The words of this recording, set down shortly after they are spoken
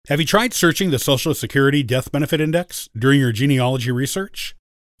Have you tried searching the Social Security Death Benefit Index during your genealogy research?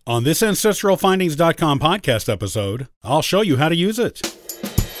 On this AncestralFindings.com podcast episode, I'll show you how to use it.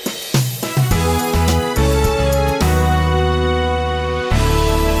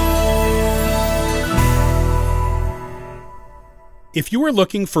 If you are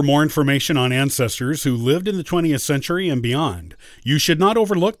looking for more information on ancestors who lived in the 20th century and beyond, you should not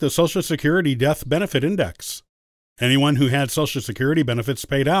overlook the Social Security Death Benefit Index. Anyone who had Social Security benefits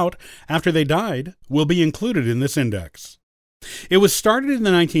paid out after they died will be included in this index. It was started in the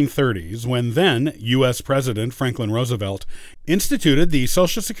 1930s when then U.S. President Franklin Roosevelt instituted the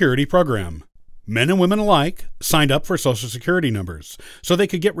Social Security program. Men and women alike signed up for Social Security numbers so they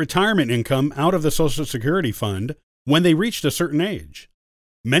could get retirement income out of the Social Security fund when they reached a certain age.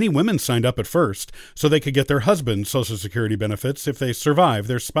 Many women signed up at first so they could get their husband's Social Security benefits if they survived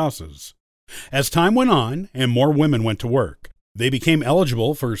their spouses. As time went on and more women went to work, they became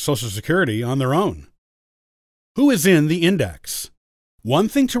eligible for Social Security on their own. Who is in the index? One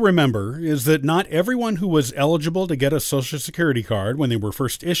thing to remember is that not everyone who was eligible to get a Social Security card when they were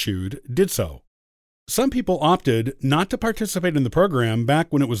first issued did so. Some people opted not to participate in the program back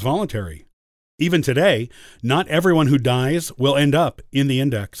when it was voluntary. Even today, not everyone who dies will end up in the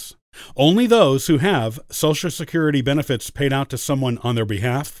index. Only those who have Social Security benefits paid out to someone on their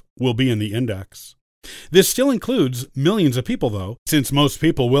behalf will be in the index. This still includes millions of people, though, since most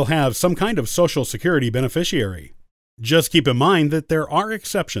people will have some kind of Social Security beneficiary. Just keep in mind that there are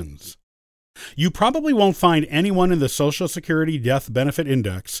exceptions. You probably won't find anyone in the Social Security Death Benefit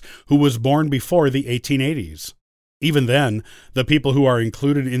Index who was born before the 1880s. Even then, the people who are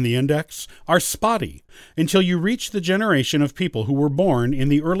included in the index are spotty until you reach the generation of people who were born in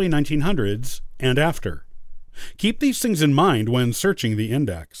the early 1900s and after. Keep these things in mind when searching the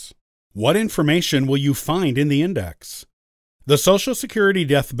index. What information will you find in the index? The Social Security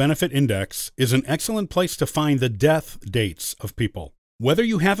Death Benefit Index is an excellent place to find the death dates of people. Whether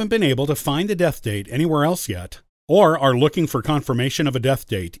you haven't been able to find the death date anywhere else yet, or are looking for confirmation of a death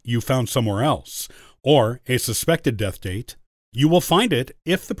date you found somewhere else, or a suspected death date, you will find it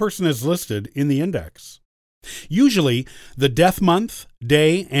if the person is listed in the index. Usually, the death month,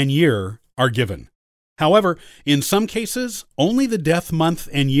 day, and year are given. However, in some cases, only the death month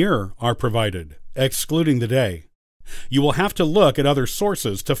and year are provided, excluding the day. You will have to look at other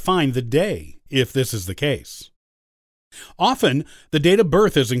sources to find the day if this is the case. Often, the date of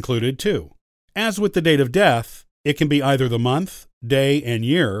birth is included too. As with the date of death, it can be either the month, day, and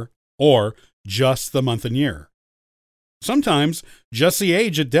year, or just the month and year. Sometimes, just the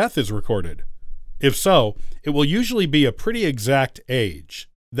age at death is recorded. If so, it will usually be a pretty exact age.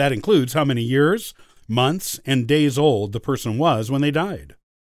 That includes how many years, months, and days old the person was when they died.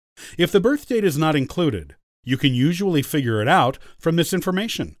 If the birth date is not included, you can usually figure it out from this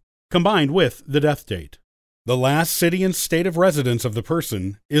information, combined with the death date. The last city and state of residence of the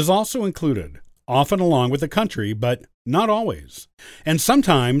person is also included, often along with the country, but not always. And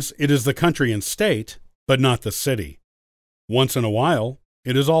sometimes it is the country and state, but not the city. Once in a while,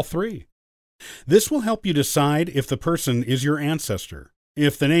 it is all three. This will help you decide if the person is your ancestor,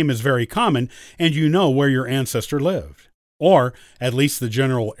 if the name is very common and you know where your ancestor lived, or at least the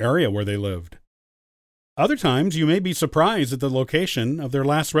general area where they lived. Other times, you may be surprised at the location of their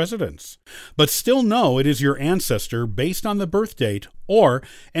last residence, but still know it is your ancestor based on the birth date or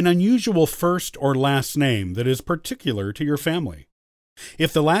an unusual first or last name that is particular to your family.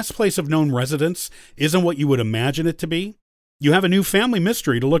 If the last place of known residence isn't what you would imagine it to be, you have a new family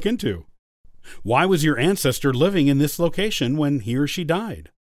mystery to look into. Why was your ancestor living in this location when he or she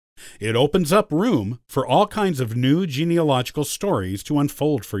died? It opens up room for all kinds of new genealogical stories to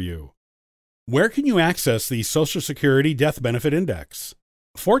unfold for you. Where can you access the Social Security Death Benefit Index?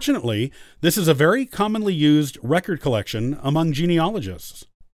 Fortunately, this is a very commonly used record collection among genealogists.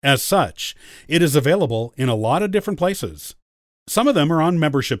 As such, it is available in a lot of different places. Some of them are on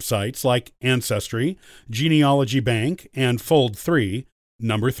membership sites like Ancestry, Genealogy Bank, and Fold3,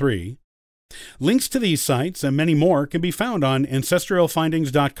 number 3. Links to these sites and many more can be found on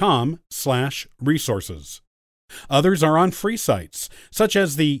AncestralFindings.com/resources. Others are on free sites, such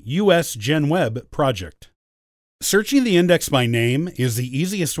as the US GenWeb project. Searching the index by name is the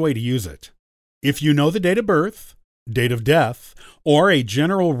easiest way to use it. If you know the date of birth, date of death, or a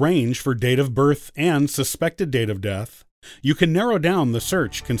general range for date of birth and suspected date of death, you can narrow down the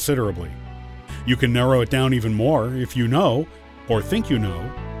search considerably. You can narrow it down even more if you know, or think you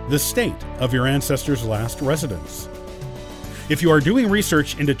know, the state of your ancestor's last residence. If you are doing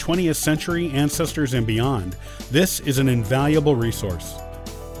research into 20th century ancestors and beyond, this is an invaluable resource.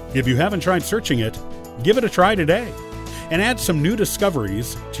 If you haven't tried searching it, give it a try today. and add some new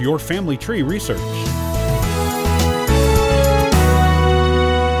discoveries to your family tree research.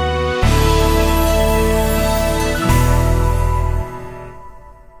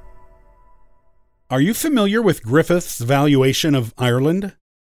 Are you familiar with Griffith's valuation of Ireland?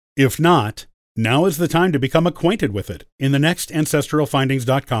 If not, now is the time to become acquainted with it in the next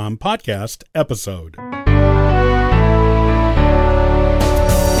AncestralFindings.com podcast episode.